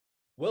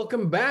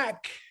Welcome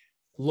back,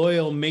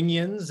 loyal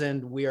minions,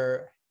 and we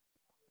are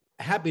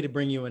happy to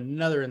bring you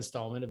another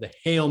installment of the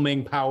Hail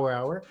Ming Power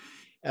Hour,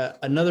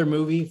 another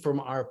movie from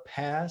our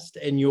past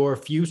and your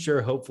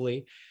future,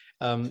 hopefully,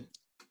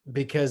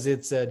 because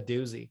it's a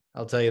doozy.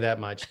 I'll tell you that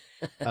much.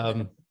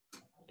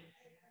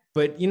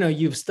 But,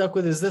 you've stuck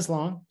with us this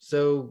long,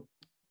 so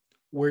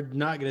we're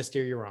not going to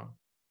steer you wrong.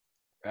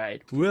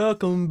 Right.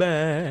 Welcome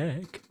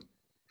back.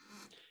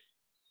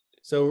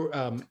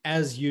 So,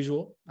 as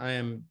usual, I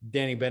am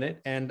Danny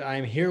Bennett, and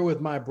I'm here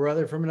with my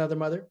brother from another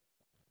mother,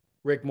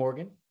 Rick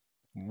Morgan.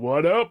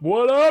 What up?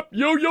 What up?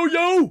 Yo, yo,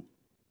 yo! And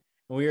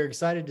we are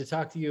excited to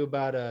talk to you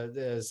about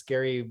a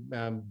scary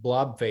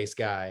blob face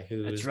guy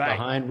who's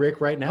behind Rick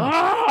right now.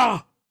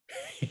 Ah!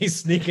 He's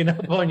sneaking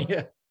up on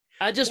you.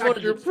 I just Dr.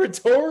 wanted to...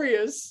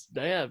 Pretorius.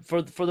 Yeah,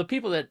 for the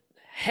people that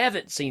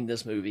haven't seen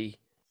this movie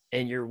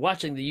and you're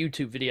watching the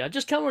YouTube video, I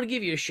just kind of want to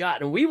give you a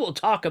shot, and we will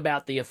talk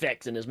about the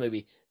effects in this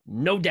movie.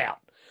 No doubt.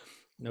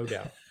 No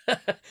doubt.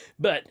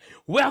 But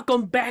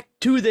welcome back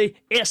to the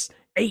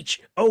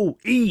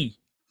SHOE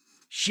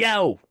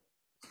show.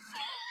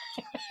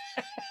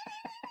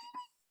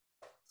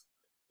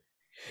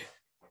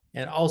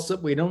 And also,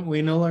 we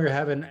no longer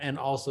have an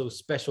also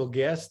special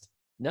guest.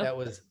 Nope. That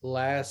was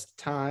last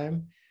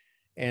time.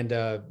 And,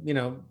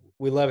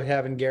 we love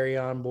having Gary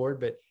on board,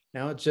 but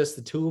now it's just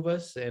the two of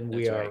us, and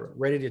we are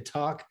ready to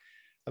talk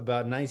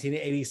about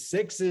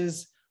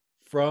 1986's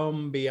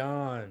From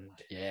Beyond.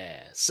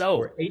 Yeah. So,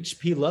 or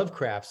H.P.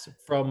 Lovecraft's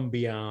From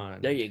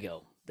Beyond. There you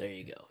go.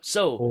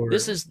 So or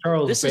this is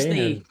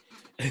the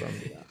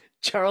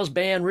Charles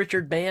Band,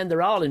 Richard Band.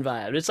 They're all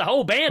involved. It's a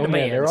whole band of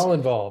bands. They're all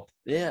involved.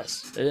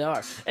 Yes, they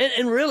are.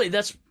 And really,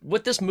 that's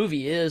what this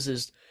movie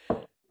is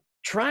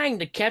trying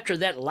to capture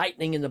that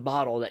lightning in the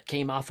bottle that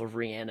came off of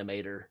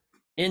Reanimator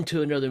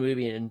into another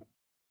movie. And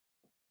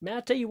man,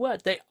 I tell you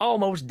what, they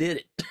almost did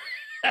it.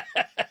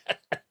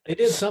 They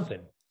did something.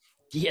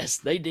 Yes,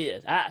 they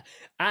did. I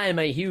am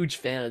a huge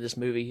fan of this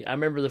movie. I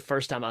remember the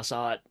first time I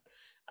saw it,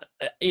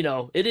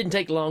 it didn't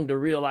take long to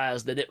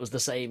realize that it was the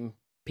same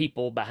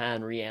people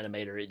behind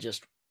Reanimator. It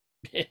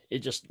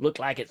just looked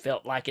like it,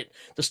 felt like it.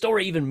 The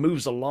story even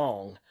moves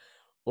along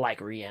like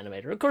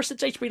Reanimator. Of course,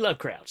 it's H.P.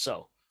 Lovecraft,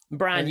 so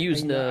Brian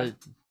used I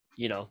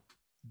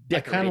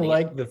kind of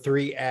like the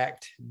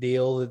 3-act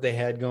deal that they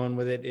had going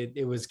with it.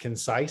 It was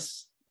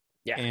concise.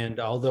 Yeah. And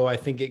although I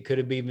think it could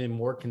have been even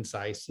more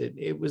concise,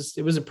 it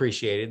was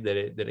appreciated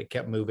that it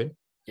kept moving.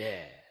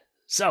 Yeah.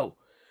 So,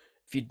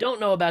 if you don't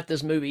know about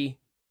this movie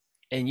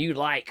and you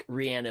like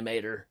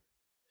Reanimator,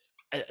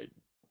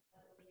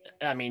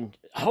 I mean,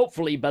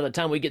 hopefully by the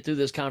time we get through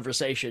this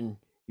conversation,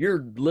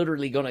 you're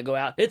literally going to go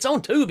out. It's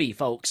on Tubi,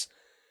 folks.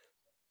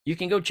 You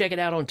can go check it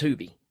out on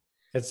Tubi.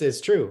 It's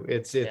true.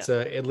 It's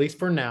at least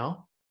for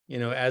now,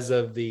 as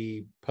of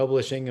the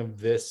publishing of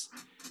this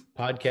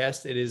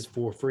podcast, it is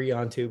for free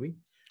on Tubi.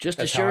 Just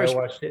as sure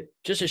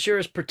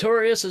as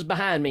Pretorius is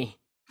behind me,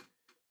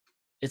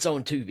 it's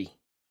on Tubi.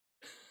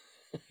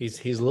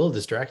 He's a little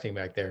distracting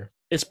back there.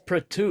 It's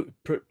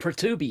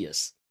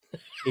Protubius.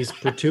 He's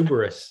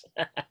protuberous.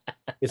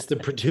 It's the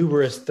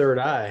protuberous third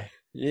eye.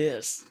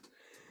 Yes.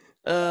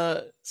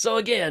 So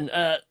again,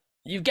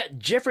 you've got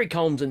Jeffrey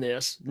Combs in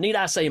this. Need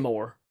I say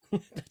more?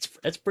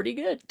 That's pretty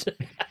good.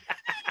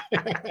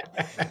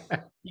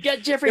 You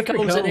got Jeffrey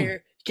Combs in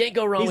here. Can't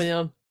go wrong with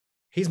him.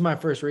 He's my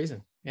first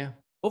reason. Yeah.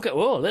 Okay.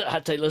 Well,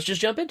 let's just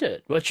jump into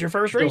it. What's your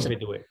first reason?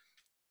 Jump into it.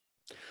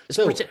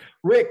 So,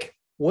 Rick,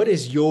 what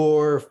is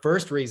your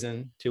first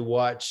reason to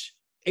watch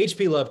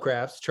H.P.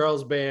 Lovecraft's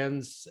Charles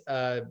Band's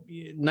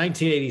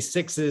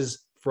 1986's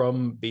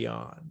From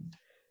Beyond?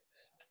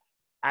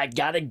 I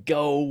gotta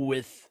go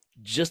with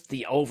just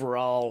the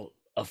overall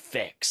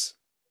effects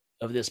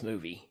of this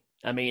movie.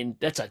 I mean,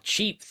 that's a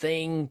cheap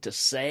thing to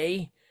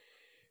say,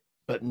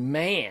 but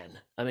man,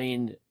 I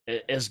mean,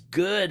 as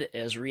good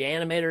as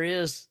Reanimator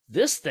is,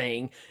 this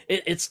thing,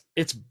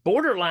 it's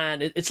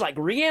borderline. It's like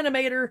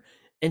Reanimator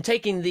and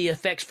taking the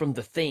effects from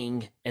The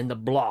Thing and The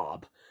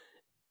Blob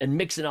and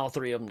mixing all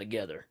three of them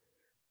together.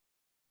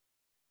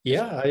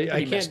 Yeah,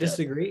 I can't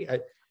disagree.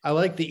 I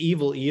like the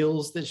evil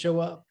eels that show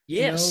up.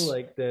 Yes.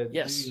 Like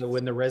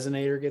when the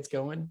resonator gets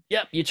going.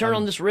 Yep. You turn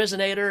on this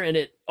resonator and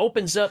it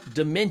opens up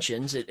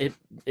dimensions.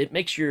 It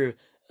makes your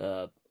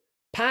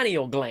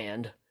pineal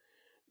gland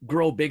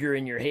grow bigger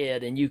in your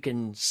head, and you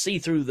can see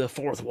through the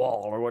fourth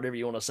wall, or whatever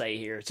you want to say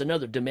here. It's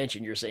another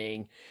dimension you're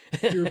seeing.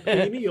 Your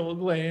pineal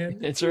gland.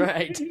 That's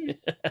right.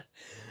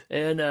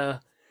 And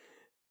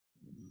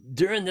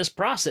during this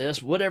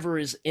process, whatever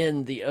is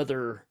in the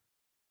other,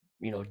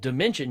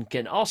 dimension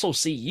can also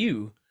see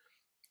you.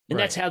 And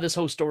that's how this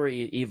whole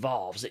story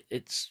evolves.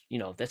 It's,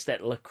 that's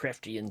that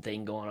Lovecraftian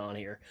thing going on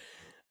here.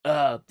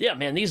 Yeah,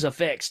 man, these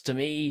effects to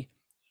me,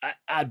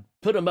 I'd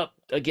put them up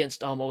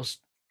against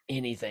almost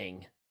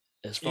anything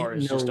as far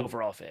as just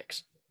overall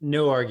effects.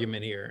 No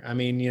argument here. I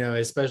mean,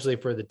 especially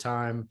for the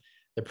time,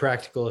 the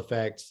practical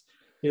effects,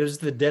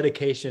 just the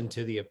dedication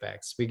to the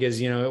effects, because,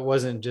 it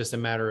wasn't just a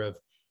matter of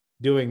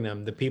doing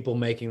them. The people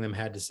making them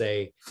had to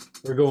say,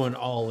 we're going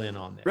all in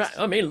on this. Right.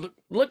 I mean,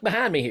 look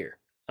behind me here.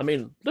 I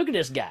mean, look at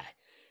this guy.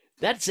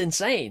 That's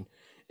insane.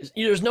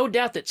 There's no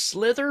doubt that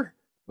Slither,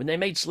 when they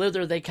made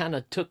Slither, they kind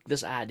of took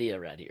this idea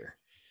right here.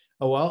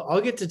 Oh, well,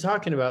 I'll get to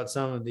talking about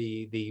some of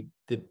the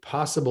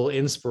possible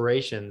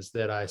inspirations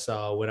that I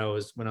saw when I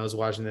was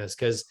watching this,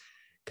 because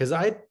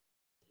I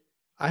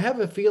have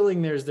a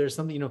feeling there's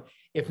something,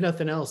 if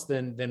nothing else,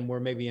 then we're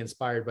maybe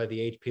inspired by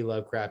the H.P.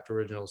 Lovecraft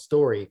original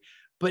story.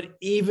 But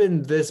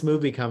even this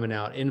movie coming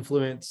out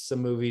influenced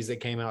some movies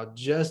that came out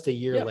just a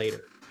year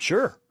later.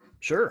 Sure.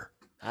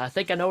 I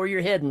think I know where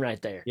you're heading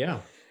right there. Yeah.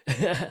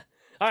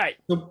 All right.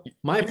 So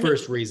my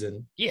first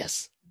reason,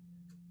 yes,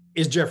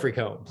 is Jeffrey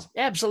Combs.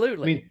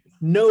 Absolutely. I mean,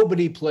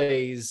 nobody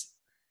plays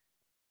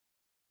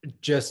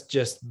just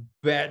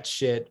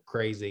batshit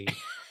crazy.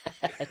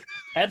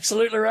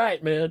 Absolutely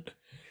right, man.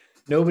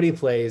 Nobody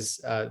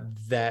plays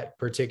that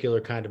particular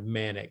kind of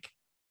manic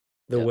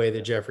the way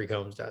that Jeffrey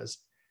Combs does.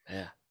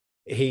 Yeah.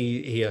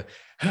 He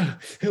and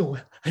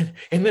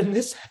then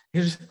this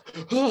is,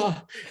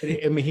 I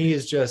mean, he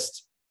is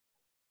just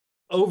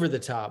over the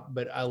top,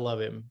 but I love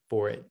him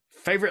for it.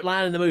 Favorite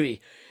line in the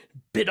movie: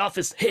 bit off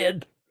his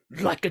head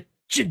like a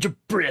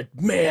gingerbread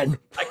man.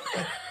 Like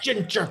a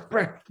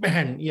gingerbread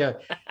man. Yeah.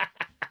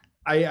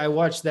 I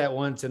watched that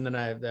once, and then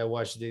I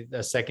watched it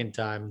a second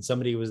time, and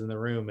somebody was in the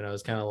room, and I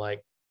was kind of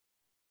like,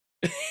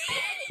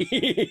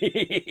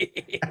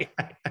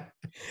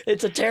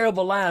 it's a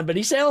terrible line, but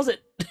he sells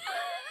it.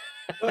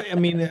 I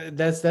mean,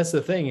 that's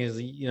the thing is,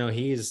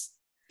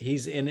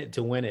 he's in it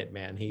to win it,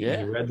 man. He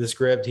read the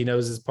script, he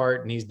knows his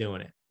part, and he's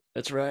doing it.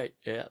 That's right.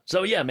 Yeah.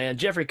 So yeah, man,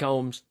 Jeffrey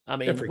Combs. I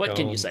mean, what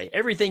can you say?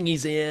 Everything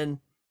he's in,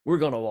 we're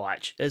gonna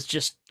watch. It's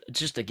just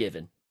a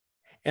given.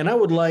 And I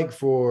would like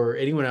for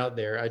anyone out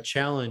there, I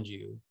challenge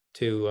you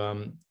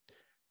to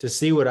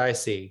see what I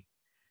see,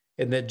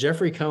 and that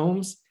Jeffrey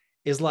Combs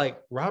is like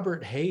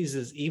Robert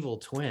Hayes' evil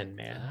twin,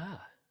 man.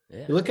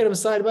 Yeah. You look at them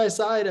side by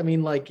side. I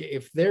mean, like,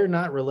 if they're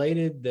not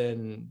related,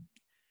 then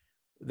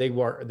they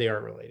aren't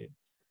related.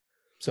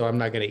 So I'm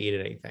not going to eat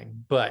at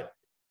anything, but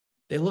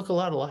they look a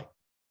lot alike.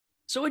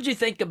 So what'd you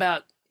think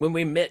about when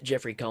we met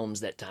Jeffrey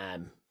Combs that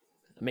time?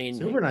 I mean,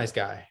 super nice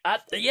guy. I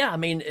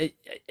mean,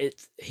 I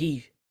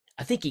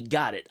think he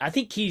got it. I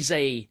think he's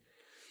a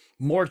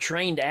more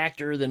trained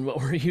actor than what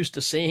we're used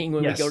to seeing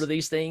when we go to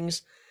these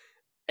things.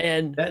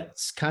 And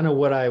that's kind of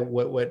what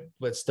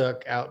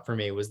stuck out for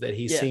me, was that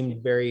he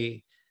seemed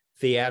very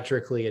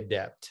theatrically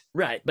adept.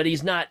 Right. But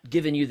he's not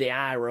giving you the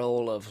eye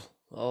roll of,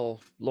 oh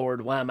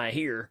Lord, why am I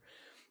here?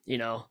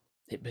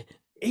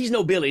 He's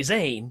no Billy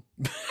Zane,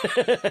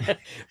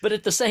 but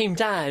at the same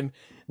time,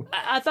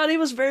 I thought he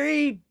was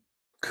very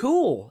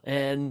cool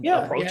and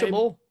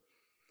approachable.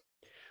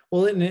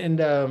 Well,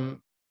 and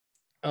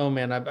oh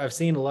man, I've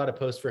seen a lot of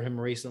posts for him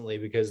recently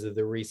because of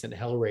the recent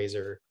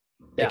Hellraiser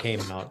that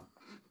came out.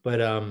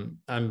 But I'm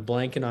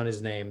blanking on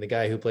his name, the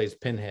guy who plays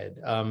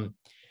Pinhead.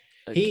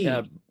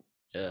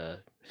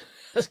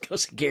 Let's go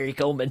see Gary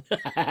Coleman.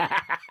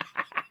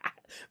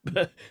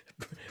 That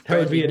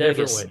would be a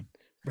different one.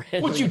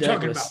 What you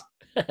talking about?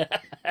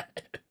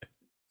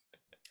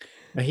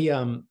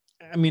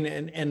 I mean,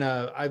 and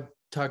I've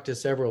talked to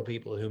several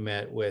people who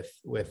met with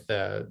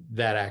that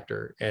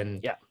actor,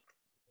 and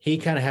he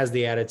kind of has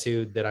the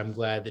attitude that I'm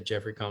glad that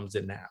Jeffrey Combs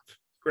didn't have.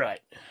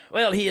 Right.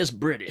 Well, he is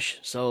British,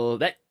 so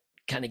that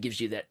kind of gives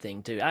you that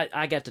thing too.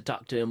 I got to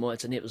talk to him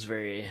once, and it was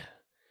very,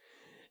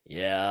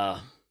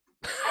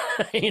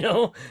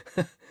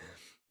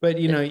 But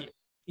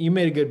you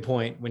made a good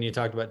point when you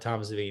talked about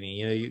Tom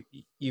Savini.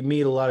 You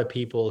meet a lot of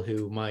people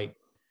who might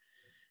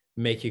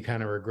make you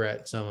kind of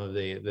regret some of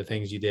the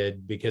things you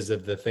did because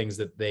of the things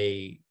that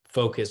they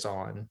focus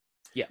on.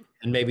 Yeah.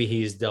 And maybe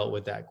he's dealt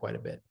with that quite a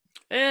bit.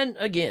 And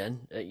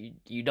again,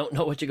 you don't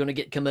know what you're going to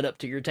get coming up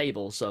to your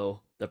table.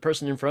 So the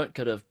person in front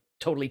could have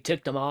totally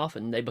ticked them off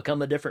and they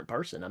become a different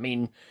person. I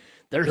mean,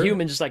 they're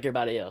human just like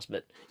everybody else.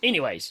 But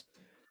anyways,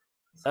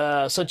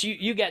 since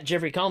you got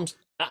Jeffrey Combs,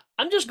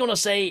 I'm just going to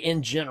say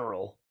in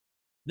general,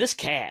 this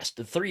cast,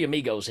 the three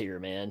amigos here,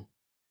 man,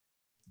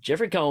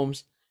 Jeffrey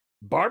Combs,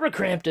 Barbara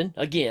Crampton,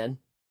 again.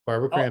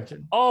 Barbara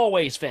Crampton.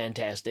 Always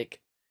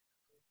fantastic.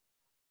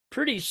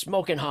 Pretty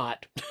smoking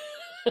hot.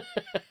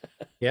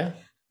 Yeah.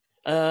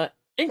 And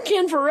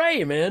Ken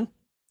Foray, man.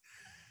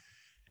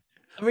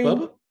 I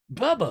mean,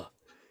 Bubba.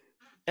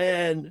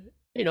 And,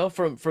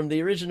 from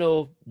the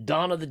original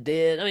Dawn of the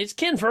Dead. I mean, it's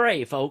Ken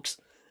Foray, folks.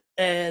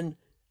 And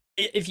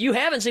if you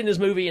haven't seen this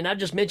movie, and I've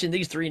just mentioned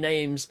these three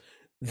names,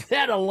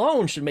 that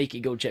alone should make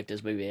you go check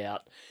this movie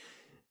out.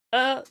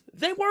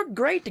 They work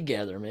great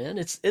together, man.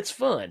 It's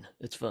fun.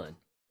 It's fun.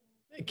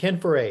 Ken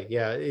Foray,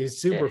 he's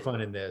super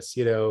fun in this.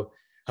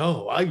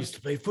 Oh, I used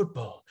to play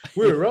football.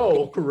 We're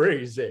all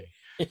crazy.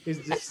 He's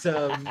just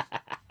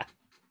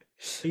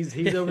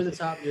he's over the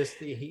top. Just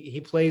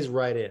he plays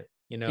right in.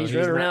 He's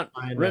running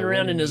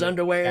around in his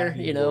underwear.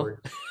 He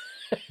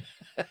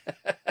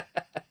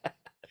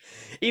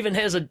even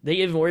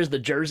wears the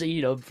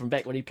jersey, from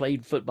back when he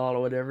played football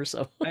or whatever.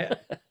 So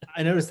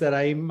I noticed that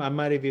I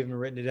might have even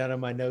written it down on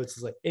my notes.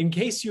 It's like, in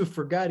case you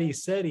forgot, he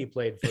said he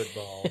played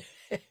football.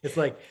 It's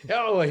like,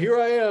 oh, here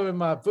I am in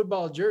my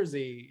football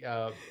jersey.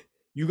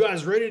 You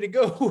guys ready to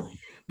go?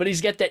 But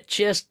he's got that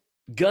chest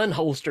gun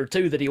holster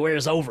too that he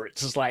wears over it.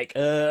 It's just like,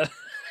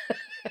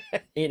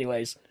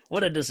 anyways,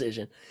 what a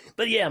decision.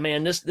 But yeah,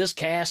 man, this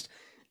cast,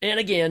 and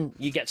again,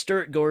 you got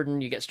Stuart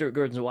Gordon, you got Stuart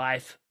Gordon's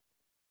wife,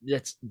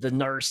 that's the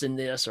nurse in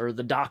this, or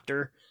the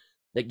doctor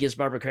that gives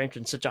Barbara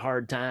Crampton such a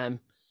hard time.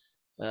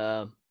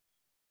 I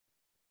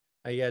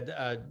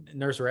had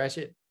Nurse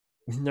Ratchet.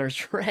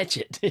 Nurse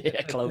Ratchet.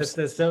 Yeah, close.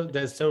 That's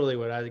totally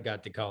what I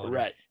got to call it.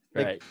 Right.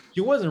 Like, right.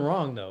 She wasn't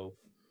wrong though.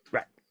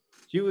 Right.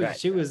 She was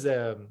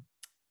Right.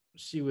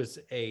 she was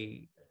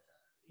a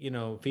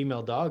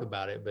female dog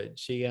about it, but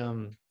she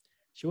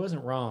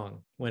wasn't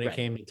wrong when it Right.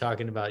 came to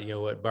talking about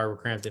what Barbara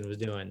Crampton was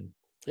doing.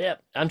 Yeah,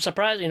 I'm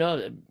surprised.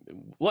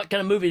 What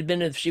kind of movie it'd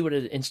been if she would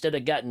have, instead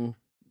of gotten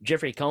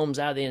Jeffrey Combs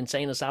out of the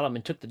insane asylum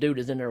and took the dude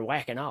that's in there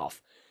whacking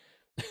off,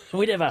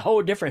 we'd have a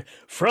whole different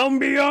From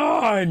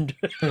Beyond.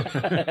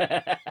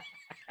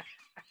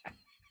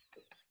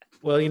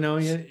 Well,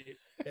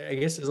 I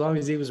guess as long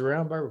as he was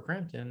around Barbara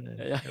Crampton,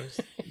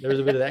 there was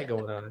a bit of that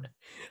going on.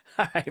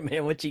 All right,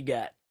 man, what you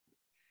got?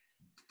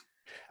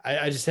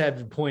 I just had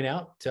to point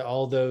out to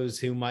all those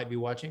who might be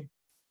watching,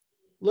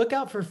 look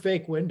out for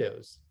fake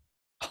windows.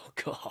 Oh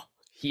God,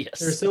 yes.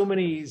 There's so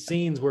many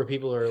scenes where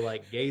people are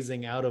like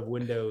gazing out of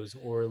windows,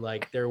 or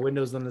like there are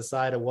windows on the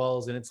side of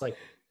walls, and it's like,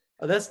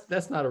 oh,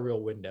 that's not a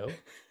real window.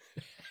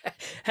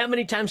 How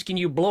many times can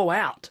you blow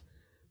out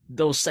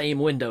those same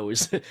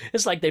windows?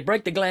 It's like they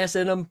break the glass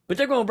in them, but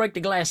they're going to break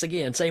the glass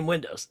again. Same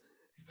windows.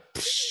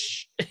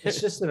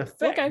 It's just an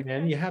effect, Okay.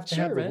 man. You have to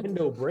have the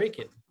window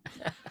breaking.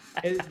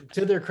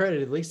 To their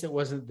credit, at least it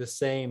wasn't the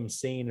same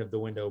scene of the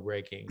window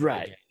breaking.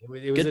 Right.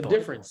 Again. It was Good a point.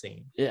 different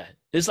scene. Yeah.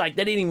 It's like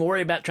they didn't even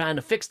worry about trying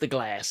to fix the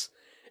glass.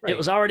 Right. It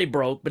was already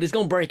broke, but it's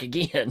going to break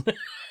again.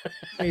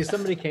 I mean,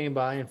 somebody came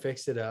by and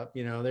fixed it up.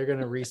 They're going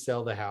to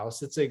resell the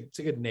house. It's a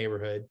good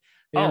neighborhood.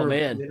 Oh,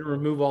 man. They didn't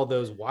remove all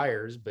those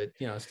wires, but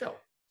still.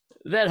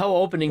 That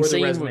whole opening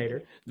scene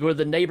where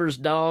the neighbor's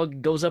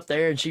dog goes up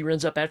there and she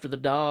runs up after the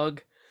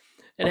dog.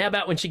 And how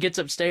about when she gets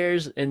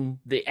upstairs and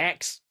the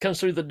axe comes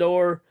through the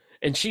door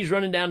and she's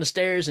running down the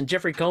stairs and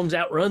Jeffrey Combs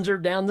outruns her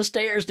down the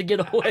stairs to get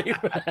away?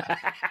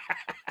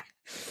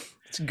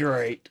 It's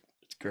great.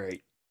 It's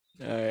great.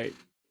 All right.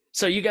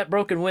 So you got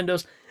broken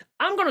windows.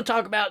 I'm going to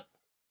talk about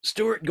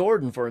Stuart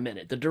Gordon for a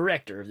minute, the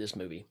director of this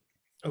movie.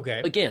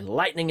 Okay. Again,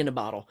 lightning in a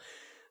bottle.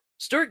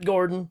 Stuart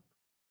Gordon,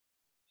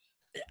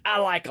 I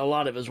like a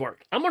lot of his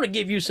work. I'm going to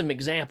give you some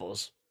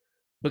examples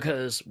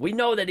because we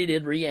know that he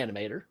did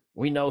Reanimator.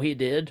 We know he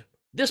did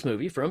this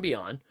movie, From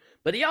Beyond,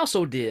 but he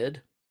also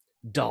did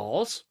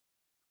Dolls.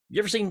 You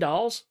ever seen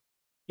Dolls?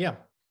 Yeah.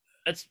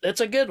 That's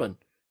a good one.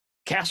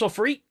 Castle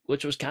Freak,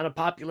 which was kind of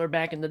popular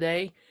back in the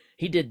day.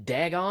 He did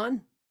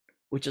Dagon,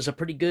 which is a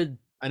pretty good.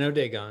 I know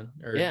Dagon.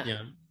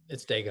 Yeah.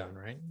 It's Dagon,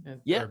 right?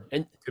 Yeah. Or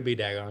And could be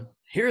Dagon.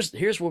 here's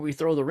where we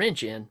throw the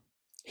wrench in.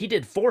 He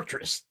did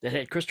Fortress that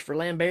had Christopher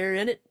Lambert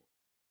in it.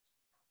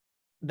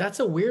 That's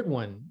a weird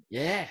one.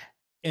 Yeah.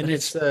 And But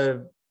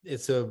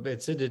it's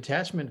a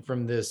detachment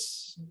from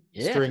this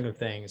string of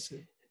things.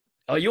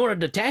 Oh, you want a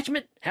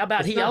detachment? How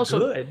about It's he not also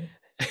good.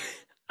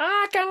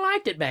 I kind of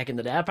liked it back in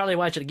the day. I'd probably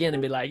watch it again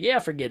and be like, yeah,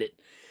 forget it.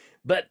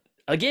 But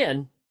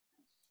again,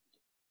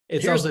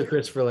 It's also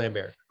Christopher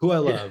Lambert, who I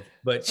love,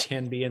 but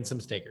can be in some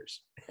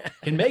stinkers.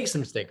 Can make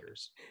some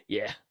stinkers.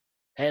 yeah,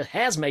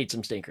 has made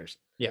some stinkers.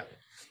 Yeah.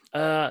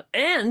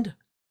 And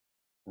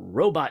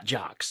Robot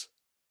Jocks.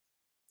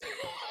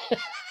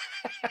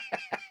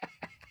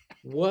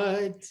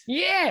 What?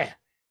 Yeah.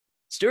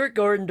 Stuart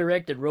Gordon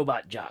directed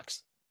Robot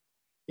Jocks.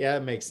 Yeah,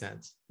 it makes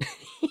sense.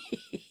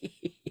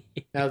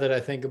 Now that I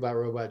think about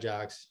Robot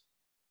Jocks,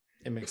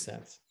 it makes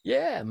sense.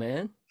 Yeah,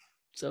 man.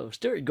 So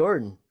Stuart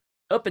Gordon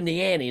up in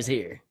the antes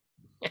here.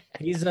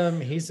 He's a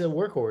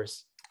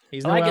workhorse.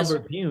 He's no I guess-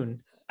 Albert Pune.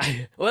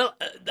 Well,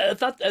 I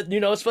thought,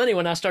 it's funny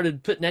when I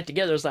started putting that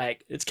together. It's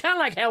like, it's kind of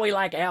like how we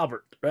like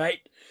Albert, right?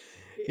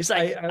 It's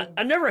like,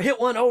 I never hit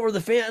one over the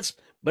fence,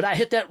 but I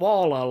hit that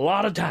wall a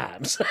lot of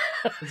times.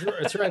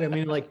 That's right. I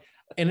mean,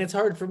 and it's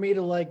hard for me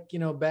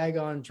to bag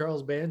on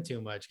Charles Band too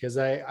much because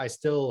I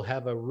still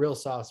have a real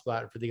soft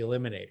spot for the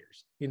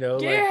Eliminators.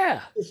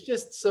 Yeah. It's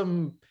just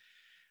some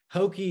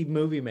hokey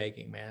movie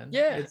making, man.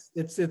 Yeah.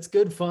 It's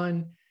good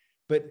fun,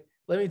 but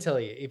let me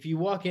tell you, if you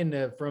walk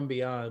into From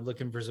Beyond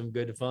looking for some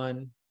good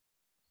fun,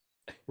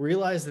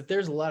 realize that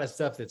there's a lot of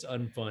stuff that's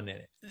unfun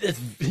in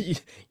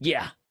it.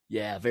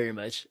 Yeah, very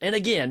much. And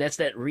again, that's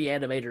that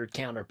Reanimator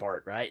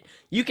counterpart, right?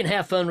 You can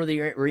have fun with the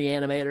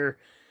Reanimator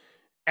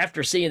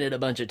after seeing it a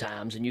bunch of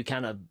times, and you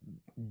kind of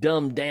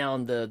dumb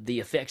down the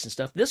effects and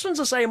stuff. This one's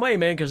the same way,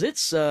 man, because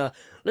it's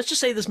let's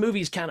just say this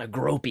movie's kind of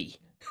gropey.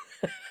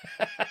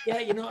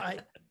 Yeah,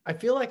 I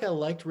feel like I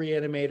liked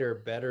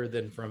Reanimator better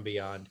than From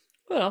Beyond.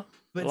 Well,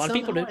 But a lot of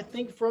people do. I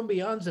think From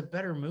Beyond's a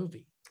better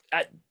movie.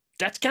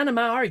 That's kind of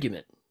my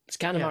argument. It's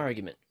kind of my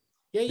argument.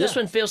 Yeah. This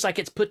one feels like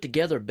it's put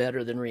together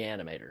better than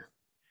Reanimator.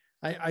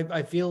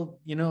 I feel,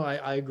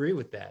 I agree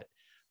with that.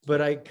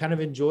 but I kind of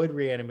enjoyed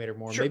Reanimator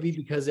more, Sure. maybe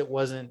because it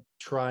wasn't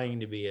trying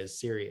to be as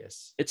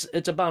serious. It's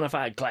a bona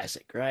fide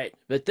classic, right?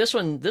 But this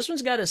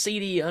one's got a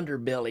seedy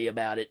underbelly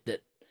about it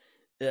that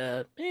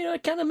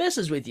it kind of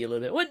messes with you a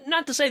little bit. Well,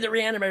 not to say that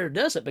Reanimator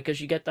doesn't, because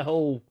you got the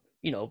whole,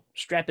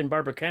 strapping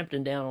Barbara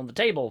Crampton down on the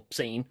table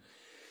scene.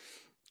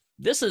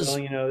 This is,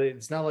 Well,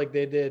 it's not like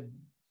they did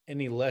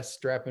any less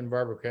strapping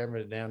Barbara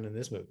Crampton down in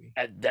this movie.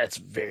 that's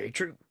very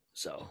true.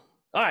 So,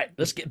 all right,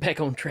 let's get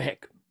back on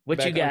track. What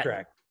Back you got? on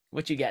track.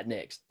 What you got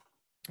next?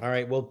 All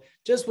right. Well,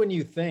 just when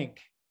you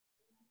think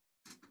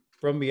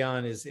From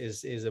Beyond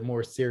is a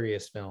more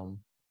serious film,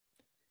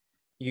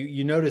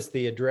 you notice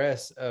the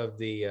address of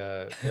the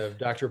of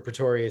Dr.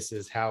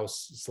 Pretorius's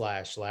house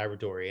 /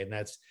 laboratory, and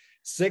that's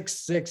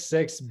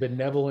 666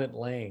 Benevolent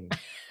Lane.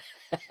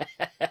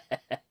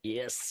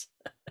 Yes.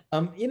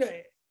 I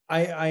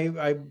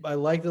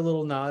like the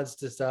little nods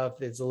to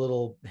stuff. It's a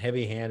little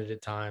heavy-handed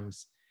at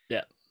times.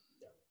 Yeah.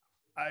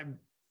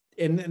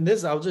 And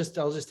this, I'll just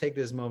take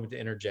this moment to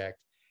interject.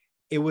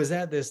 It was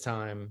at this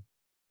time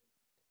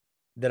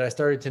that I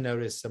started to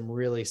notice some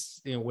really,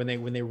 when they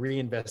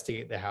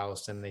reinvestigate the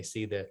house and they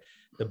see the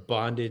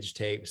bondage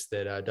tapes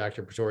that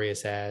Dr.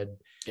 Pretorius had,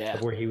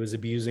 where he was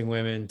abusing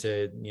women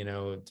to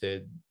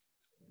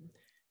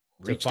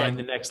find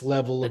the next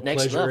level of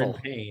pleasure and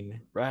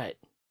pain. Right.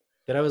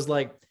 That I was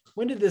like,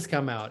 when did this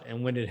come out,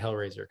 and when did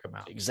Hellraiser come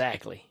out?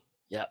 Exactly.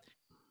 Yep.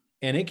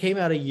 And it came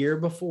out a year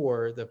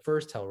before the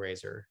first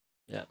Hellraiser.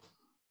 Yep.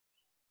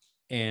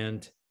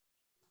 And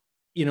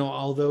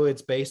although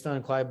it's based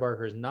on Clive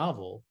Barker's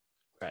novel,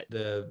 right,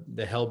 the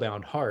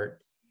Hellbound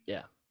Heart.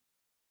 Yeah.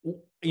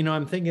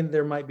 I'm thinking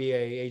there might be a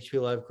H.P.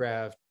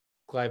 Lovecraft,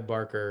 Clive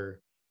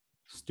Barker,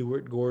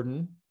 Stuart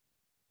Gordon,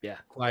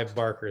 Clive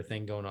Barker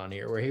thing going on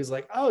here, where he was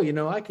like, oh,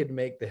 I could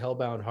make the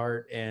Hellbound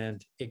Heart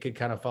and it could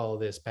kind of follow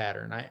this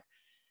pattern.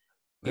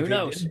 Who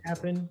knows? It didn't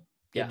happen,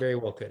 it very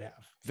well could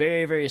have.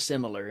 Very, very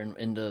similar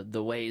in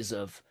the ways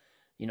of,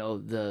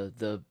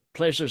 the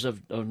pleasures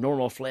of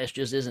normal flesh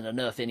just isn't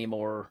enough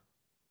anymore.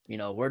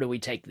 Where do we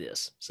take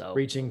this? So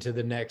reaching to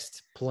the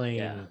next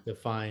plane to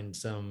find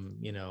some,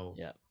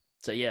 Yeah.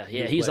 So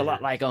he's a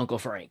lot like Uncle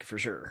Frank for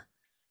sure.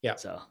 Yeah.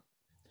 So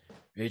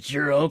it's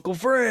your Uncle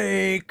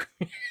Frank.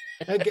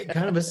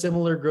 Kind of a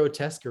similar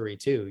grotesquerie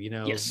too.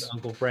 Yes.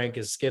 Uncle Frank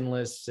is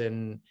skinless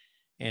and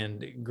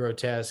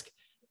grotesque,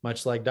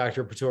 much like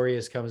Dr.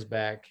 Pretorius comes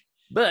back.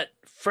 But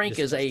Frank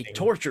is a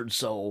tortured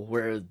soul,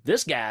 where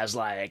this guy's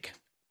like,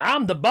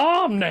 I'm the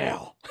bomb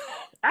now.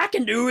 I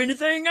can do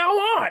anything I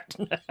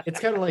want. It's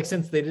kind of like,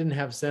 since they didn't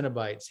have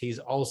Cenobites, he's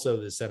also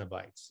the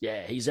Cenobites.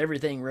 Yeah, he's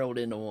everything rolled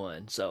into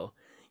one. So,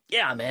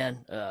 yeah,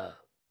 man.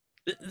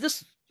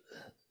 This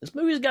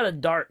movie's got a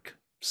dark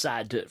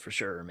side to it for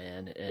sure,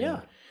 man.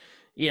 And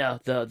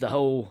the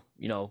whole,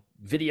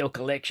 video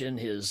collection,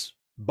 his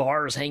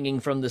bars hanging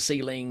from the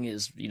ceiling,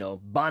 his,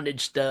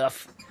 bondage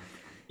stuff.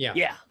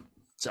 Yeah.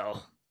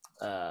 So,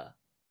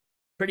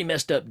 pretty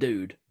messed up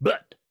dude.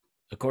 But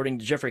according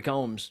to Jeffrey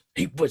Combs,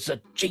 he was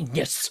a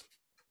genius.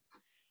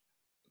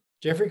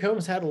 Jeffrey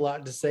Combs had a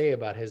lot to say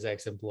about his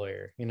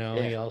ex-employer.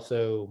 He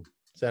also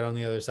sat on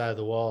the other side of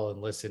the wall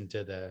and listened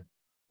to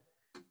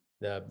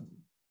the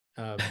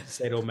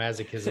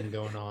sadomasochism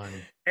going on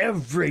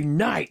every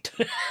night.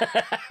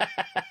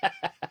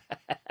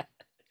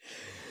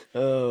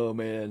 Oh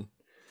man.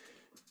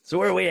 So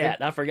where are we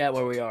at? I forgot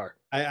where we are.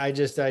 I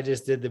just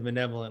did the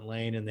Benevolent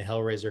Lane and the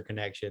Hellraiser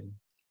connection.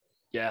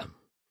 Yeah.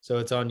 So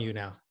it's on you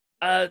now.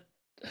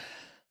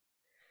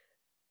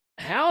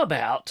 How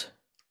about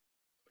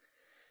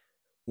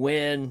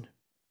when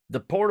the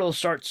portal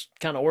starts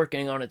kind of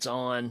working on its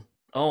own,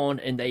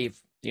 and they've,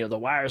 the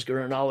wires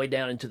going all the way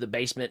down into the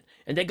basement,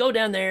 and they go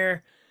down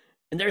there,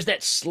 and there's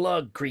that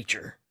slug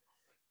creature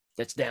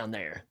that's down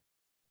there.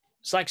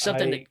 It's like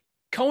something that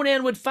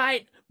Conan would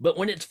fight, but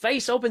when its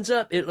face opens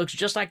up, it looks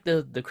just like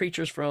the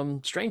creatures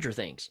from Stranger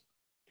Things.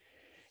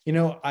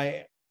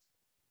 I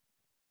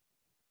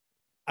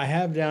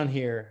have down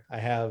here,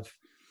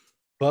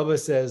 Bubba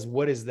says,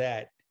 what is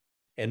that?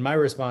 And my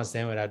response to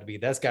him would have to be,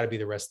 that's got to be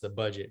the rest of the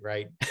budget,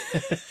 right?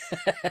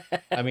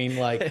 I mean,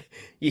 like,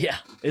 yeah,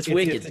 it's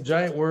wicked. It's a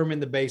giant worm in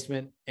the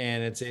basement,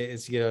 and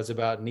it's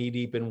about knee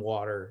deep in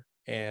water,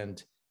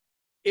 and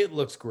it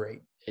looks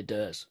great. It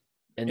does.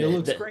 And it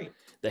looks great.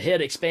 The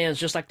head expands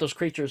just like those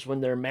creatures when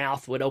their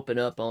mouth would open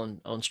up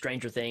on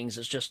Stranger Things.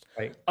 It's just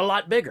a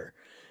lot bigger.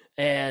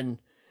 And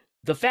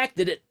the fact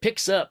that it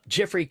picks up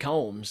Jeffrey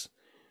Combs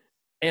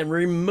and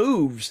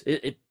removes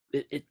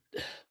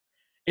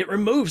it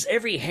removes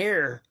every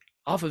hair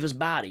off of his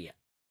body.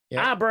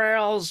 Yeah.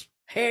 Eyebrows,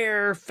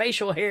 hair,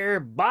 facial hair,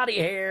 body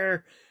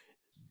hair,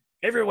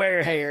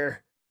 everywhere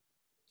hair.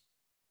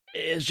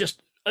 It's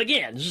just,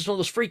 again, it's just one of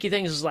those freaky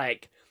things. It's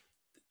like,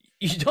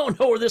 you don't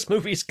know where this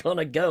movie's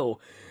gonna go.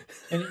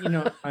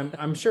 And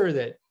I'm sure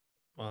that,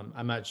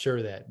 I'm not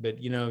sure that, but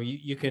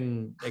you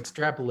can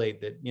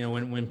extrapolate that.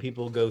 When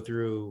people go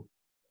through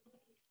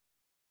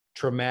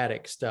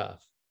traumatic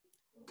stuff,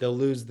 they'll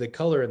lose the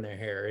color in their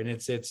hair, and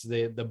it's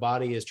the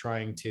body is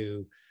trying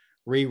to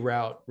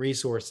reroute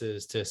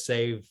resources to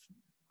save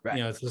Right.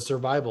 You know, it's a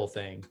survival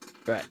thing.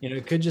 Right. You know,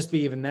 it could just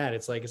be even that.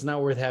 It's like, it's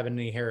not worth having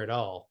any hair at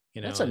all.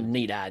 You That's know, a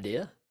neat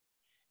idea.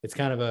 it's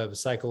kind of a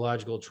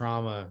psychological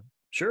trauma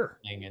Sure.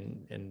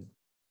 thing. And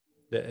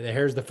the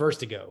hair's the first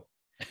to go.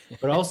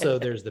 But also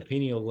there's the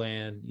pineal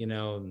gland, you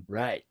know,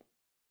 Right.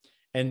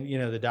 and you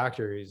know, the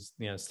doctor is,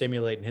 you know,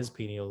 stimulating his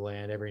pineal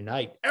gland every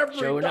night. Every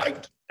Showing night.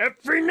 up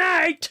every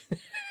night.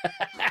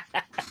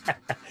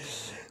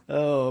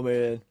 Oh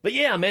man. But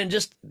yeah, man,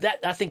 just that,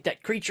 I think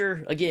that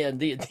creature again,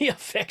 the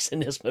effects in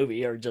this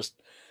movie are just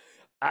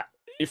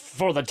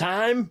for the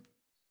time,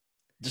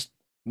 just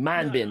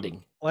mind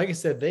bending. Like I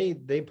said,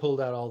 they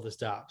pulled out all the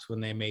stops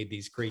when they made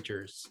these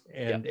creatures,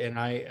 and Yep.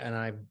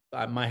 I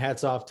my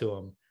hat's off to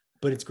them.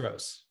 But it's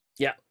gross.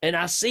 Yeah, and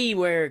I see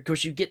where, of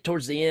course, you get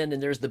towards the end,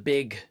 and there's the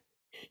big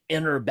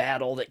inner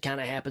battle that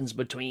kind of happens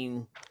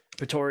between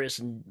Pretorius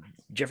and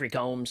Jeffrey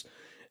Combs,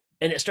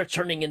 and it starts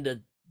turning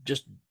into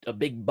just a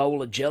big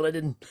bowl of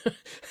gelatin.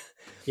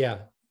 Yeah.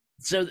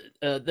 So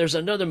there's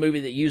another movie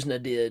that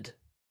Usna did,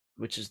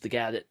 which is the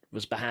guy that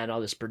was behind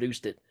all this,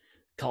 produced it,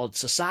 called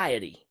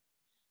Society,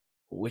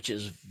 which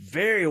is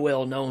very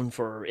well known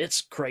for its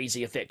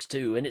crazy effects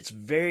too, and it's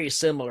very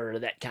similar to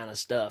that kind of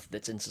stuff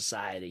that's in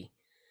Society.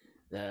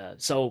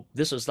 So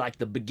this was like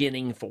the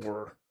beginning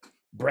for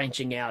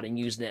branching out and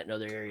using that in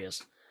other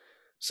areas.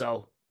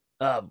 So,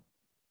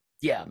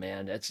 yeah,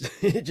 man, that's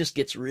it. Just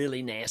gets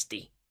really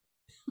nasty.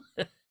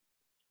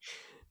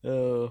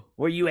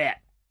 Where you at?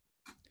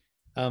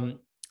 The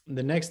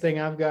next thing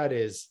I've got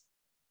is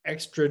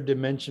extra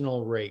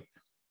dimensional rape.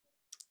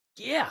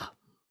 Yeah,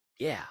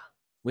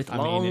 with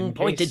long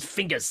pointed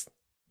fingers.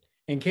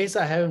 In case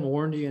I haven't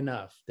warned you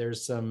enough,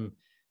 there's some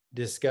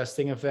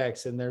disgusting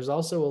effects, and there's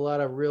also a lot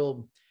of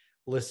real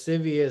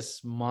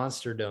lascivious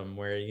monsterdom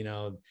where, you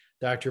know,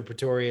 Dr.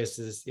 Pretorius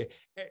is,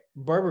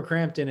 Barbara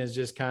Crampton is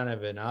just kind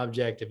of an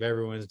object of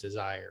everyone's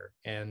desire,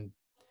 and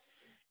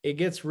it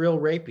gets real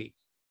rapey.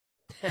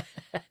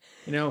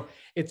 You know,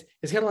 it's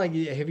kind of like,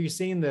 have you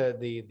seen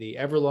the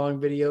Everlong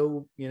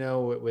video, you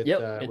know, with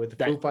the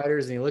Foo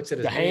Fighters, and he looks at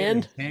his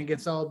hand, his hand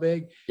gets all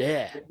big.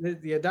 Yeah.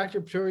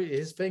 Dr. Pretorius,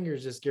 his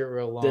fingers just get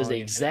real long. Does the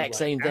exact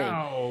same thing.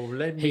 Oh,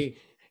 let me.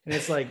 And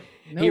it's like,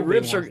 he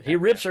rips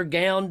her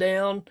gown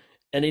down,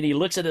 and then he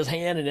looks at his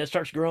hand, and it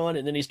starts growing,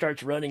 and then he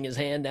starts running his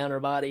hand down her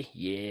body.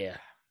 Yeah,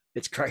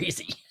 it's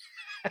crazy.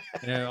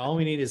 You know, all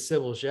we need is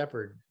Sybil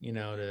Shepherd, you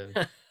know,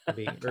 to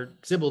be, or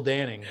Sybil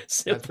Danning.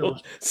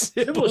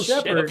 Sybil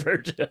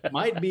Shepherd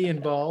might be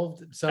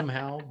involved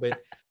somehow, but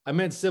I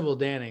meant Sybil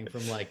Danning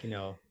from, like, you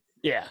know,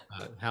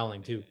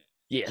 Howling 2.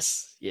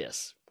 Yes,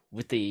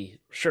 with the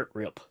shirt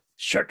ripper.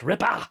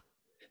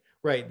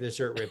 Right, the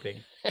shirt ripping.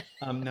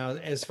 Now,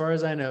 as far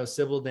as I know,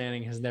 Sybil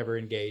Danning has never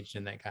engaged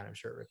in that kind of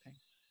shirt ripping.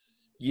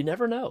 You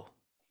never know,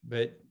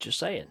 but just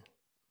saying.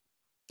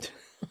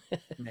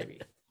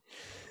 Maybe.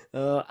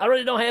 I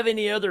really don't have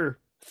any other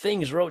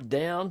things wrote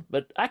down,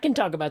 but I can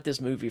talk about this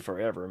movie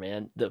forever,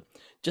 man.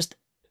 Just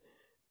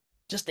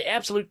the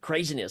absolute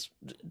craziness.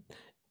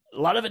 A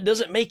lot of it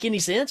doesn't make any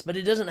sense, but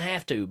it doesn't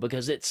have to,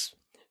 because it's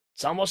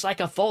almost like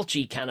a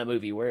Fulci kind of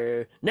movie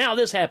where now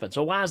this happens.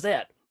 So why is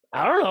that?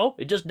 I don't know.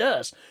 It just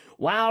does.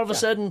 Why all of a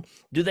sudden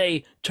do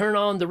they turn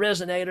on the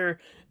resonator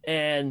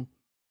and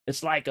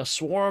it's like a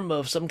swarm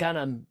of some kind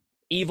of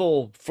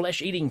evil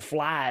flesh-eating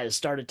flies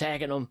start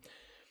attacking them?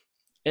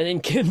 And then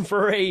Ken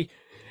Furry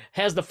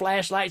has the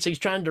flashlight, so he's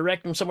trying to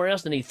direct them somewhere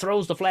else, and he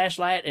throws the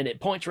flashlight, and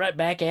it points right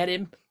back at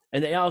him,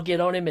 and they all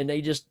get on him, and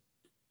they just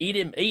eat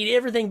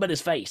everything but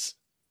his face.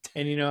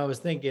 And, you know, I was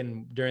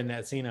thinking during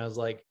that scene, I was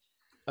like,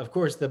 of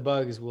course the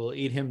bugs will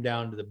eat him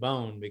down to the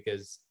bone,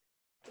 because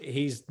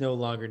he's no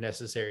longer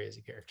necessary as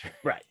a character.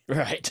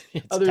 Right.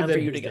 It's other time than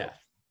for you to death.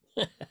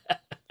 go.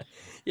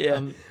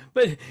 Yeah,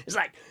 but it's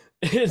like,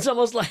 it's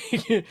almost like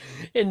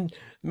in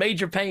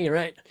Major Pain,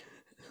 right?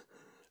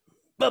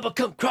 Bubba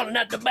come crawling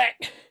out the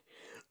back.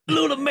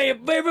 Lula May,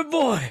 baby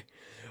boy,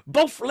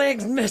 both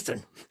legs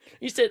missing.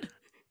 He said,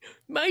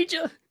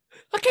 Major,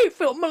 I can't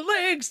feel my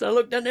legs. And I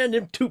looked down there, and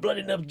them two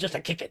bloody enough just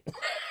to kick it.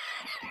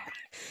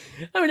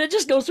 I mean, it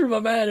just goes through my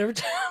mind every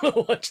time I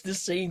watch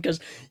this scene, because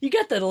you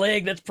got that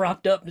leg that's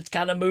propped up and it's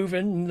kind of moving,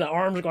 and the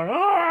arms are going,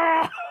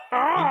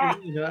 ah!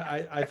 You know,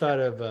 I thought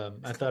of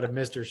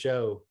Mr.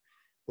 Show,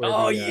 where the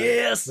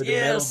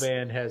metal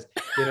band has,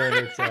 you know,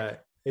 and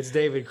it's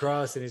David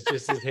Cross, and it's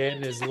just his head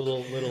and his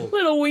little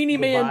weenie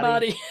man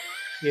body.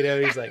 You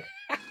know, he's like,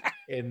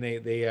 and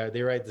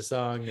they write the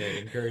song to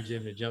encourage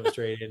him to jump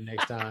straight in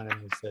next time.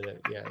 Instead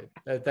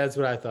of, that's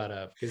what I thought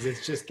of, because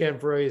it's just Ken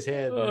Furry's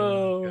head,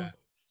 and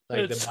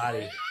like the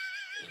body.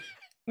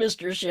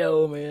 Mr.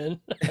 Show, man.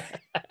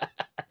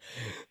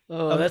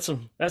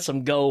 That's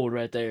some gold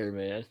right there,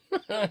 man.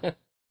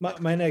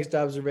 My next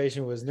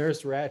observation was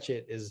Nurse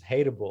Ratched is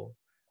hateable,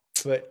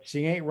 but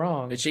she ain't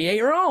wrong.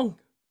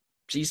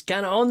 She's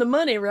kind of on the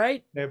money,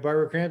 right? And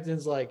Barbara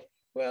Crampton's like,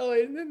 well,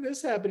 and then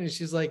this happened, and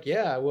she's like,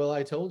 yeah, well,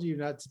 I told you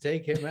not to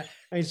take him. I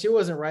mean, she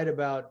wasn't right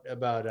about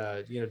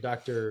you know,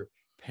 Dr.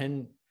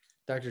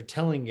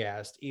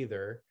 Tellingast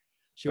either.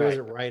 She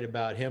wasn't right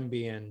about him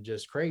being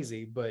just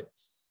crazy, but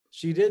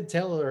she did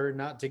tell her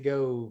not to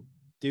go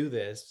do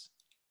this,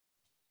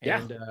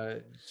 Yeah.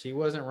 and she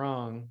wasn't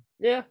wrong.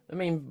 Yeah. I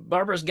mean,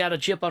 Barbara's got a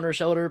chip on her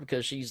shoulder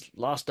because she's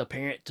lost a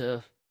parent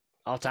to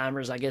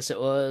Alzheimer's, I guess it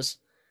was.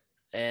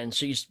 And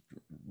she's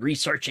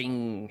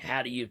researching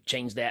how do you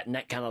change that, and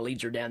that kind of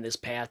leads her down this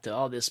path to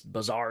all this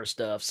bizarre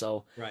stuff.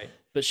 So, Right.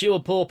 but she will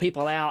pull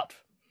people out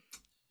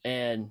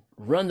and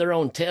run their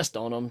own test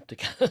on them to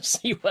kind of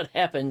see what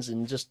happens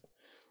and just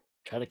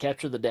try to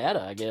capture the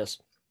data, I guess.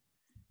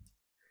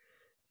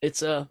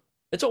 It's a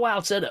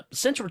wild setup.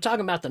 Since we're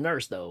talking about the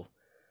nurse, though,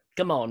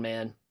 come on,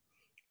 man.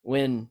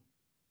 When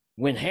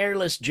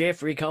hairless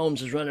Jeffrey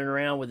Combs is running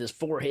around with his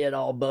forehead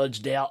all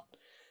budged out,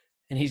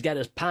 and he's got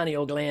his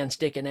pineal gland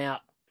sticking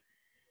out,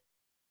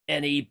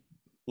 and he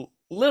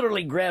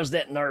literally grabs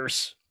that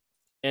nurse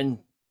and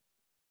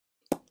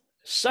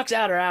sucks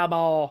out her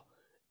eyeball,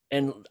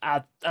 and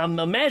I'm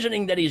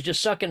imagining that he's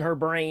just sucking her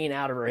brain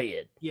out of her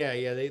head. Yeah,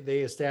 they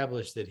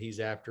established that he's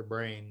after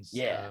brains.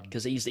 Yeah,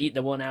 because he's eating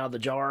the one out of the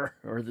jar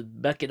or the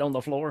bucket on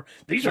the floor.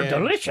 These are Yeah.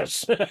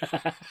 delicious.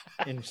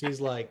 And she's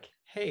like,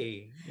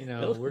 "Hey, we're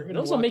gonna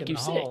Those will walk make in you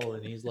the sick." hall,"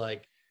 and he's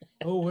like,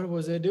 "Oh, what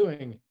was I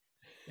doing?"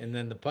 And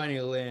then the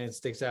pineal gland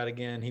sticks out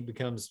again. He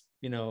becomes,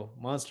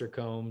 Monster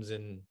Combs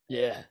and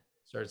Yeah,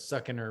 starts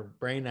sucking her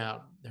brain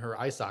out, her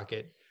eye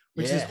socket,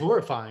 which is Yeah.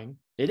 horrifying.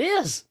 it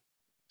is.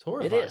 It's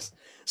horrifying. It is.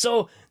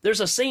 So there's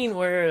a scene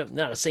where,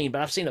 not a scene,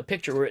 but I've seen a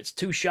picture where it's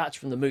two shots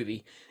from the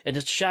movie, and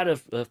it's a shot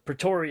of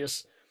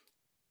Pretorius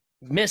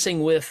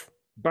messing with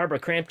Barbara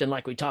Crampton,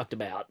 like we talked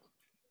about,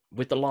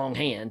 with the long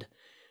hand.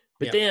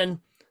 But Yeah.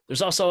 then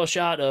there's also a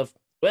shot of,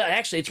 well,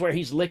 actually, it's where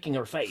he's licking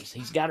her face.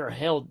 He's got her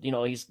held,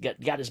 he's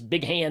got his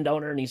big hand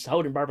on her, and he's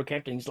holding Barbara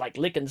Crampton. He's like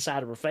licking the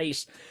side of her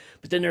face.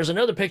 But then there's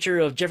another picture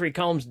of Jeffrey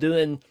Combs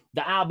doing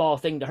the eyeball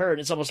thing to her, and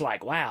it's almost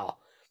like, wow.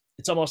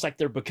 It's almost like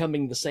they're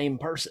becoming the same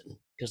person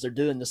because they're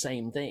doing the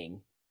same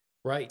thing.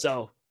 Right.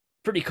 So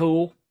pretty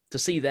cool to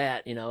see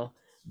that,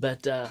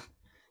 But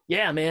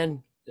yeah,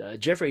 man,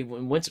 Jeffrey,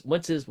 once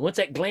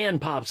that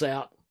gland pops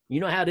out, you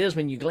know how it is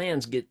when your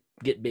glands get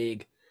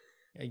big.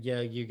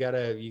 Yeah, you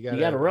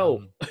gotta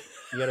roll.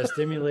 You gotta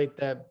stimulate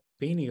that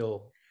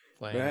pineal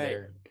gland Right.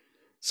 there.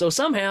 So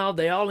somehow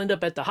they all end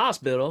up at the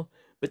hospital,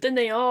 but then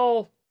they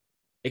all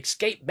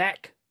escape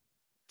back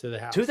To the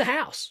house. to the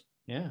house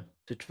Yeah.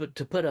 to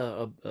put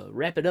a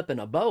wrap it up in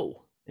a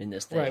bow in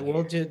this thing. Right.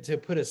 Well, here. to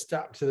put a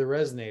stop to the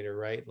resonator,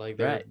 right? Like,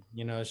 Right.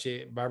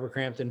 Barbara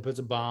Crampton puts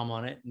a bomb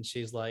on it, and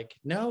she's like,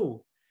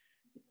 "No,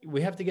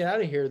 we have to get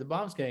out of here. The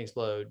bomb's gonna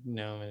explode,"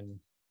 and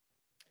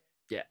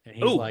Yeah. and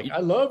he's Ooh, like, "I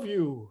love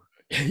you."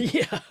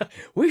 yeah,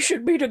 we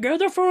should be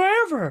together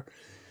forever.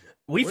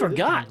 We Where did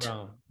this come forgot.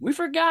 from? We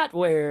forgot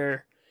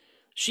where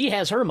she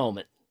has her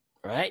moment,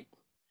 right?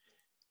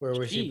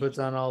 Where she puts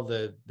on all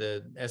the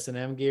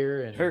S&M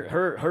gear, and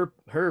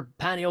Her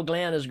pineal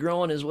gland is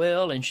growing as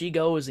well, and she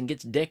goes and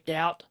gets decked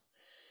out.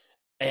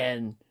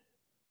 And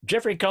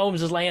Jeffrey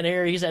Combs is laying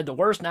here. He's had the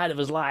worst night of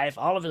his life.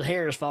 All of his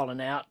hair is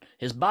falling out.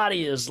 His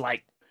body is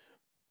like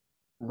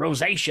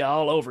rosacea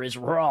all over. It's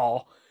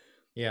raw.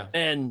 Yeah.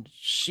 And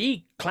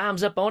she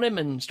climbs up on him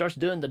and starts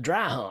doing the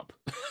dry hump.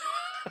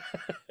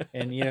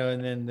 And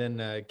and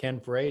then Ken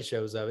Foray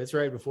shows up. It's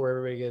right before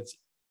everybody gets,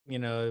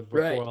 before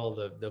Right. all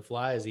the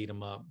flies eat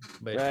them up.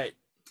 But Right.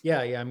 yeah,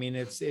 I mean,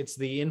 it's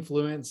the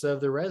influence of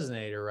the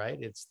resonator, right?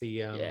 It's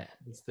the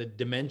it's the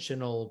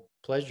dimensional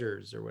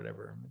pleasures or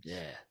whatever.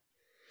 Yeah.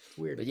 It's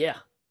weird. But yeah.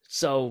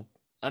 So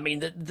I mean,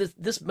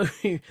 this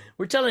movie,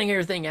 we're telling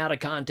everything out of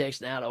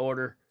context and out of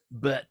order,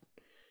 but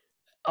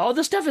all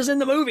this stuff is in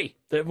the movie.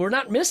 That we're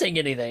not missing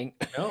anything.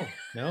 No.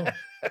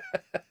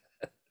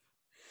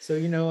 So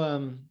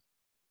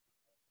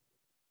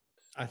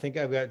I think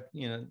I've got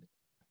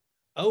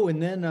oh,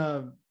 and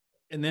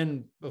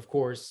then of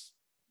course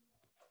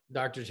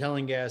Dr.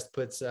 Tellingast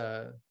puts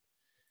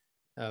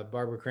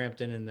Barbara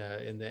Crampton in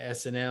the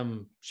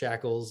S&M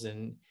shackles,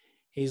 and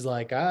he's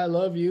like, "I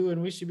love you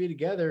and we should be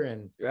together,"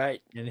 and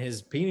Right. and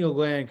his pineal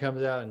gland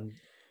comes out, and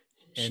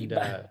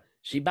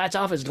she bites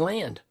off his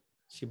gland.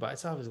 she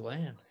bites off his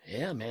gland.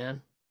 Yeah,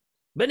 man.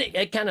 But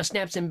it kind of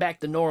snaps him back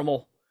to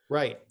normal.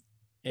 Right.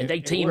 And they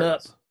team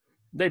up.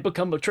 They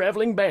become a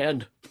traveling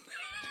band.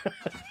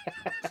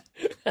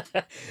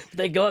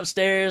 They go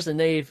upstairs and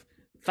they've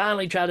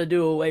finally tried to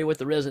do away with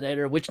the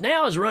resonator, which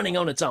now is running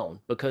on its own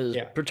because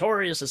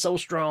Pretorius is so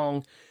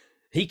strong.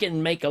 He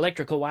can make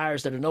electrical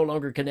wires that are no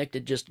longer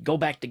connected just go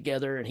back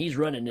together, and he's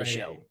running the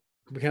show.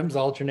 It becomes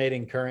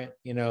alternating current,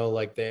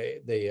 like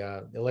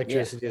the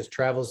electricity just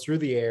travels through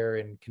the air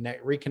and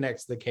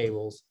reconnects the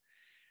cables.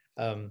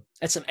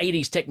 That's some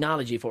 80s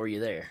technology for you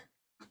there.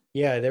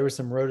 Yeah, there was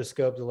some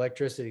rotoscoped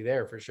electricity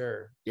there for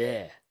sure.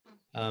 Yeah.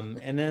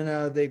 And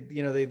then they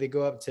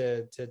go up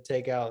to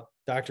take out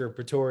Dr.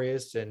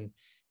 Pretorius, and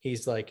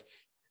he's like,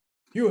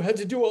 "You had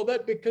to do all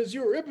that because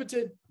you were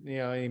impotent."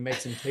 And he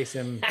makes him chase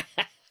him.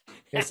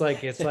 It's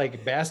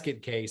like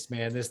basket case,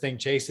 man. This thing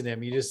chasing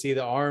him. You just see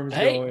the arms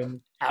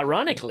going.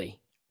 Ironically,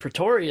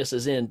 Pretorius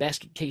is in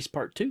Basket Case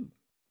Part 2.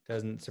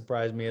 Doesn't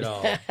surprise me at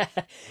all.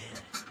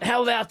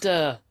 How about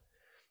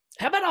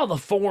How about all the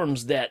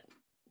forms that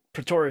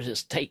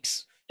Pretorius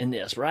takes in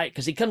this, right?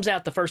 Because he comes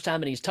out the first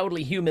time and he's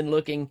totally human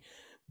looking,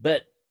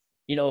 but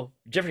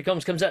Jeffrey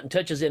Combs comes out and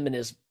touches him and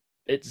his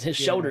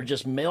shoulder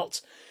just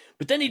melts.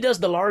 But then he does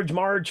the large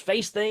Marge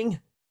face thing,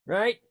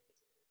 right?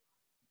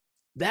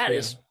 That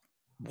is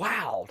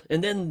wild.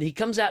 And then he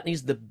comes out and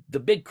he's the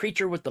big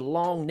creature with the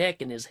long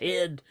neck and his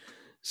head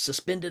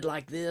suspended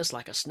like this,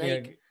 like a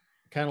snake. Yeah,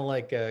 kind of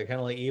like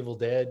Evil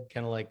Dead,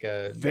 kind of like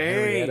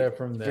very Henrietta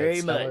from the very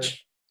cellar.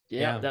 much.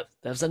 Yeah, that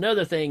was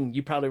another thing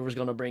you probably was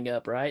going to bring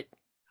up, right?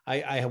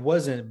 I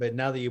wasn't, but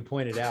now that you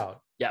pointed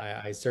out,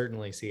 yeah, I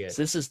certainly see it.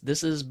 So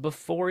this is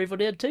before Evil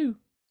Dead 2.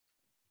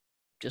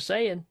 Just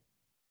saying,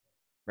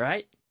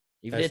 right?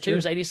 Evil Dead 2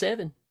 is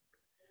 87. It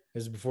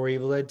was before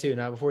Evil Dead 2,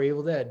 not before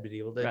Evil Dead, but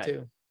Evil Dead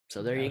 2.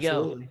 So there you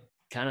go.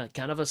 Kind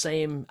of a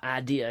same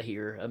idea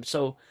here.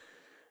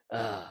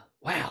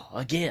 Wow,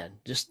 again,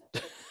 just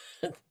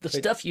the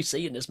stuff you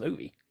see in this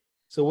movie.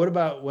 So what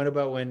about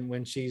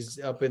when she's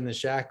up in the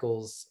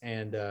shackles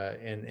and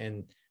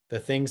the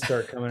things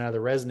start coming out of the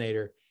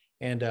resonator,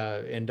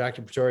 and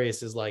Dr.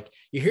 Pretorius is like,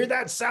 "You hear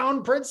that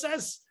sound,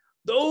 princess?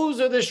 Those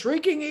are the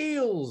shrieking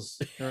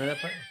eels." Remember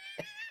that part?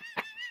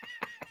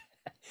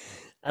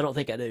 I don't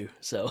think I do.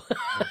 So,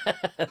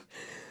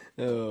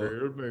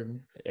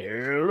 Ming.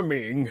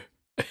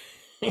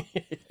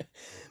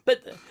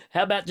 But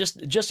how about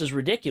just as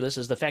ridiculous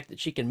as the fact that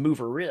she can move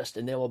her wrist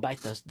and they will bite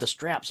the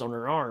straps on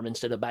her arm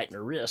instead of biting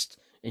her wrist,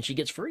 and she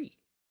gets free.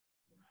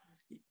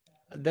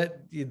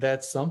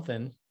 That's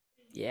something.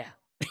 Yeah.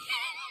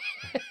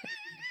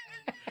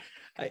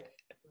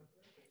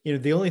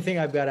 The only thing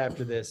I've got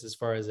after this, as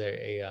far as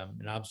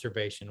an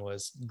observation,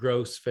 was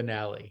gross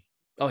finale.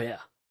 Oh yeah.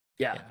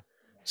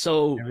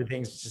 So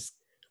everything's just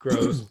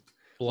gross.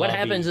 What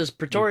happens is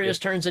Pretorius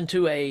turns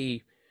into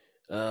a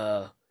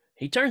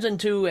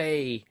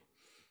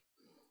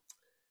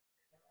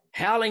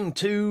howling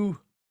 2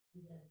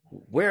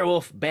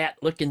 werewolf bat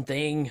looking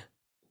thing,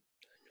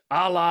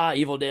 a la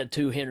Evil Dead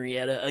 2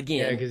 Henrietta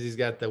again. Yeah, because he's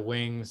got the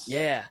wings.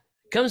 Yeah.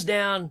 Comes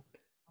down,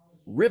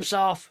 rips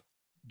off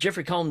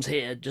Jeffrey Combs'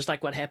 head, just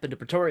like what happened to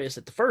Pretorius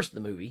at the first of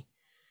the movie.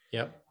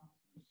 Yep.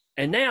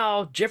 And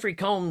now Jeffrey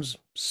Combs'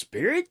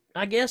 spirit,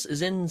 I guess,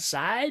 is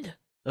inside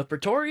of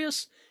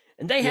Pretorius,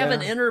 and they have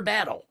an inner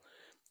battle.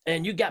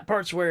 And you got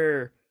parts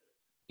where,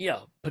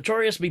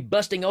 Pretorius will be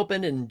busting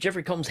open and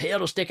Jeffrey Combs' head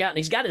will stick out and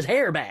he's got his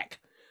hair back.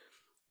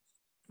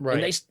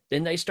 Right.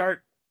 And they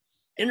start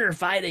inner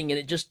fighting and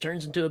it just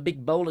turns into a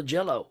big bowl of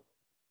jello.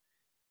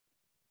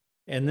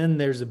 And then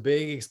there's a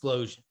big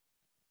explosion.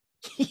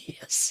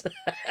 Yes.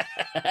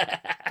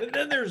 And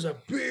then there's a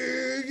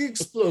big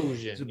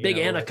explosion. It's a big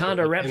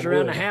anaconda wraps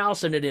around the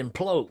house and it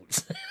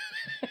implodes.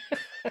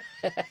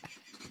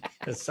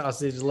 The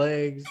sausage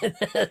legs.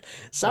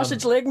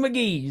 Sausage leg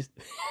McGee's.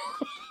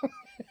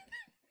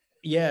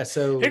 Yeah,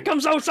 so here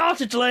comes those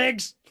sausage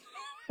legs.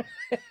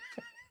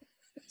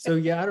 So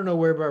I don't know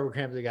where Barbara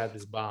Crampton got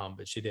this bomb,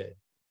 but she did.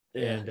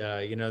 Yeah.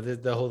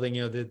 And the whole thing,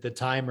 the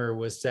timer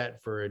was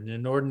set for an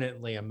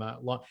inordinately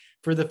amount long,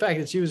 for the fact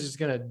that she was just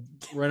gonna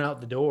run out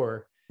the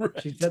door.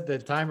 Right. She set the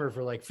timer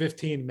for like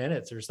 15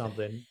 minutes or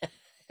something.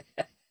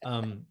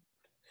 And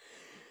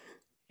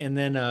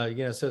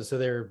then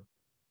so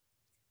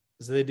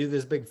they do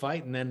this big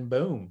fight, and then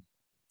boom,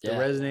 the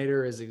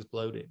resonator is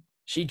exploded.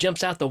 She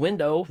jumps out the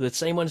window, the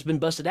same one's been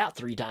busted out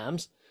 3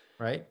 times.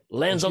 Right.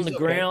 Lands on the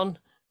ground,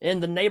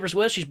 and the neighbors,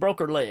 she's broke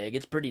her leg.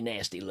 It's pretty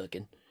nasty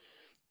looking.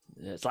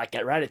 It's like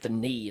right at the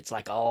knee. It's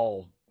like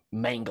all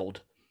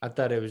mangled. I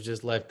thought it was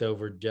just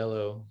leftover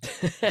jello.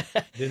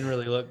 Didn't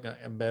really look,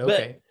 but okay.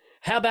 But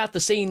how about the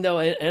scene though?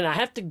 And I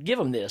have to give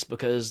them this,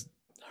 because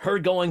her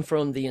going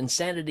from the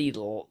insanity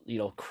to,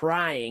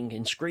 crying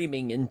and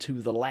screaming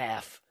into the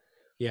laugh.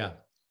 Yeah.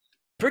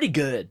 Pretty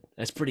good.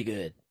 That's pretty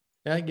good.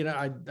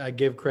 I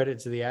give credit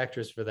to the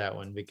actress for that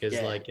one, because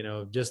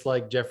just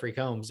like Jeffrey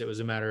Combs, it was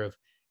a matter of,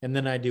 and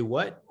then I do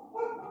what?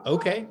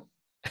 Okay.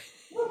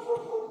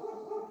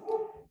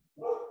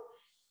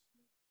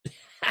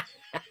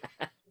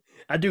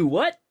 I do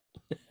what?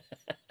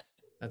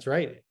 That's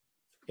right.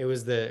 It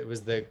was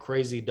the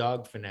crazy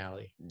dog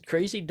finale.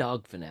 Crazy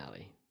dog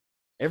finale.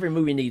 Every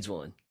movie needs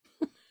one.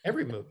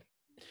 Every movie.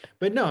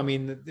 But no, I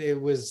mean, it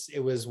was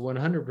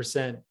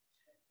 100%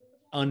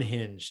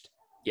 unhinged.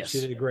 Yes.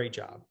 She did a great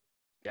job.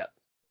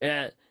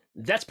 Yeah.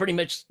 That's pretty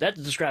much, that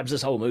describes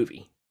this whole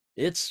movie.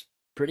 It's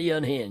pretty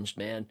unhinged,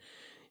 man.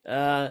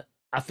 I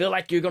feel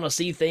like you're going to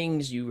see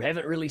things you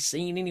haven't really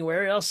seen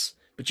anywhere else,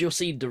 but you'll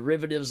see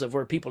derivatives of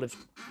where people have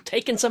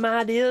taken some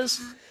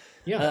ideas.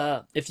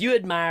 Yeah. If you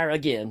admire,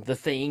 again, The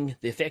Thing,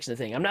 the effects of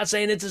The Thing, I'm not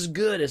saying it's as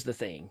good as The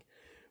Thing,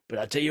 but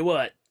I tell you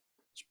what,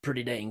 it's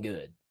pretty dang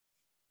good.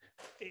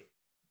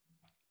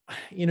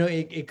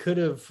 It could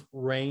have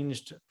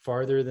ranged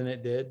farther than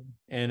it did,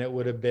 and it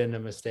would have been a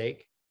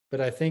mistake. But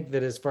I think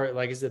that as far,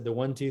 like I said, the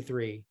 1, 2,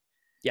 3,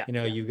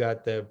 you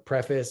got the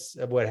preface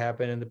of what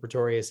happened in the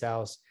Pretorius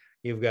house.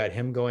 You've got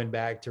him going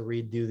back to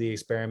redo the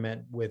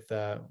experiment with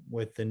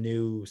the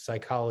new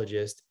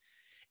psychologist.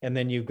 And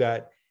then you've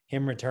got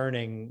him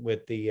returning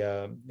with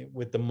the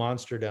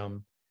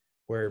monsterdom,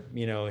 where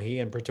he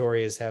and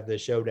Pretorius have the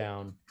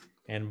showdown,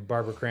 and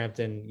Barbara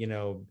Crampton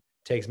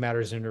takes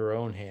matters into her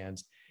own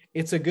hands.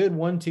 It's a good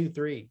 1, 2,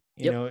 3.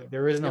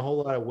 There isn't a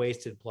whole lot of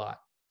wasted plot.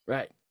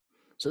 Right.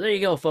 So there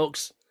you go,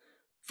 folks.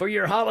 For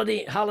your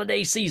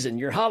holiday season,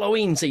 your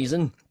Halloween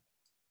season,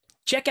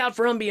 check out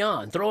From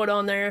Beyond. Throw it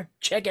on there.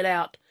 Check it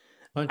out.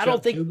 I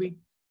don't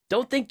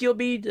think you'll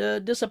be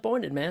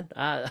disappointed, man.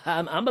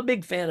 I'm a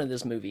big fan of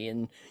this movie,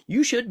 and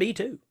you should be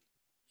too.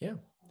 Yeah.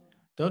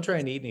 Don't try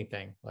and eat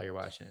anything while you're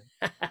watching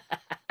it.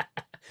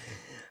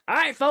 All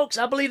right, folks.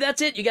 I believe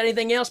that's it. You got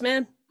anything else,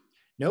 man?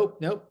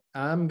 Nope.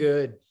 I'm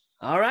good.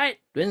 All right.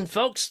 Then,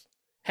 folks,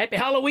 happy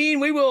Halloween.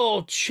 We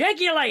will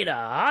check you later.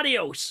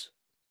 Adios.